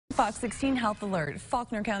Fox 16 Health Alert.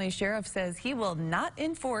 Faulkner County Sheriff says he will not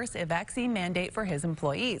enforce a vaccine mandate for his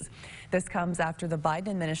employees. This comes after the Biden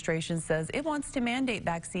administration says it wants to mandate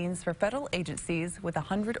vaccines for federal agencies with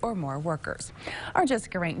 100 or more workers. Our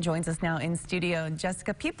Jessica Rank joins us now in studio.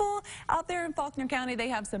 Jessica, people out there in Faulkner County, they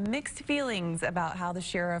have some mixed feelings about how the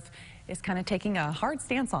sheriff is kind of taking a hard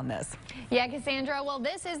stance on this. Yeah, Cassandra, well,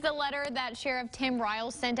 this is the letter that Sheriff Tim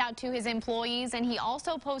Riles sent out to his employees, and he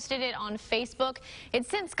also posted it on Facebook. It's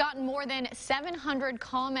since gotten more than 700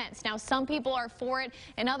 comments. Now, some people are for it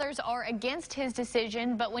and others are against his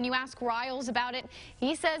decision, but when you ask Riles about it,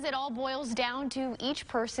 he says it all boils down to each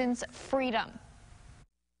person's freedom.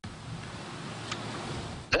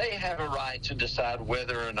 They have a right to decide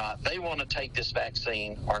whether or not they want to take this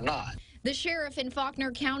vaccine or not. The sheriff in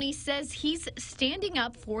Faulkner County says he's standing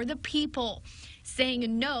up for the people,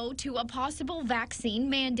 saying no to a possible vaccine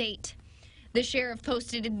mandate. The sheriff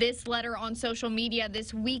posted this letter on social media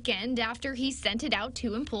this weekend after he sent it out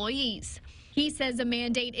to employees. He says a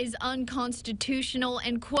mandate is unconstitutional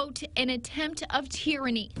and, quote, an attempt of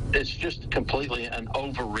tyranny. It's just completely an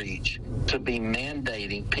overreach to be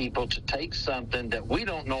mandating people to take something that we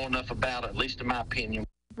don't know enough about, at least in my opinion.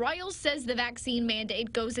 Riles says the vaccine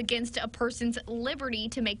mandate goes against a person's liberty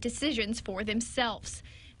to make decisions for themselves.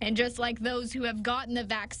 And just like those who have gotten the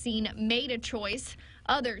vaccine made a choice,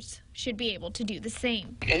 others should be able to do the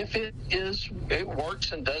same. If it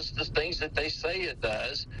works and does the things that they say it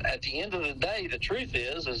does, at the end of the day, the truth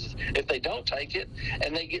is if they don't take it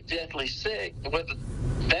and they get deathly sick,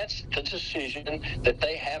 that's the decision that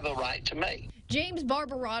they have a right to make. James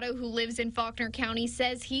Barbarato, who lives in Faulkner County,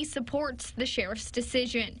 says he supports the sheriff's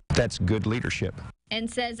decision. That's good leadership. And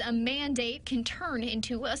says a mandate can turn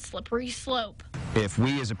into a slippery slope. If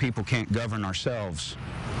we as a people can't govern ourselves,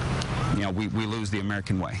 you know, we lose the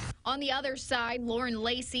American way. On the other side, Lauren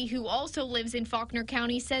Lacey, who also lives in Faulkner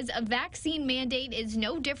County, says a vaccine mandate is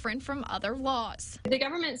no different from other laws. The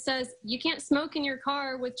government says you can't smoke in your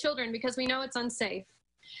car with children because we know it's unsafe.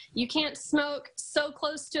 You can't smoke so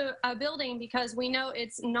close to a building because we know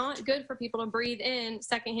it's not good for people to breathe in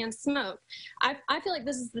secondhand smoke. I feel like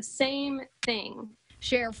this is the same thing.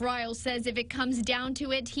 Sheriff Riles says if it comes down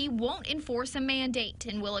to it, he won't enforce a mandate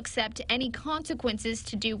and will accept any consequences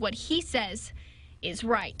to do what he says is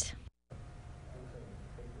right.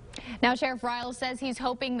 Now, Sheriff Riles says he's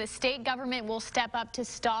hoping the state government will step up to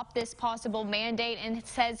stop this possible mandate and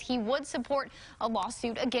says he would support a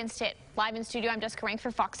lawsuit against it. Live in studio, I'm Jessica Rank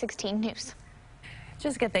for Fox 16 News.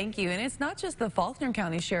 Jessica, thank you. And it's not just the Faulkner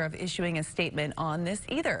County Sheriff issuing a statement on this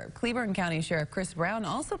either. Cleburne County Sheriff Chris Brown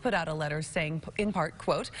also put out a letter saying, in part,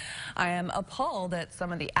 quote, I am appalled at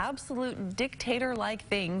some of the absolute dictator-like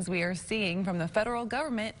things we are seeing from the federal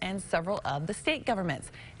government and several of the state governments.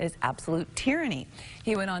 It is absolute tyranny.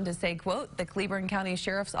 He went on to say, quote, the Cleburne County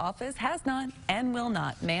Sheriff's Office has not and will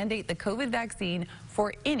not mandate the COVID vaccine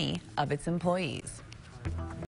for any of its employees.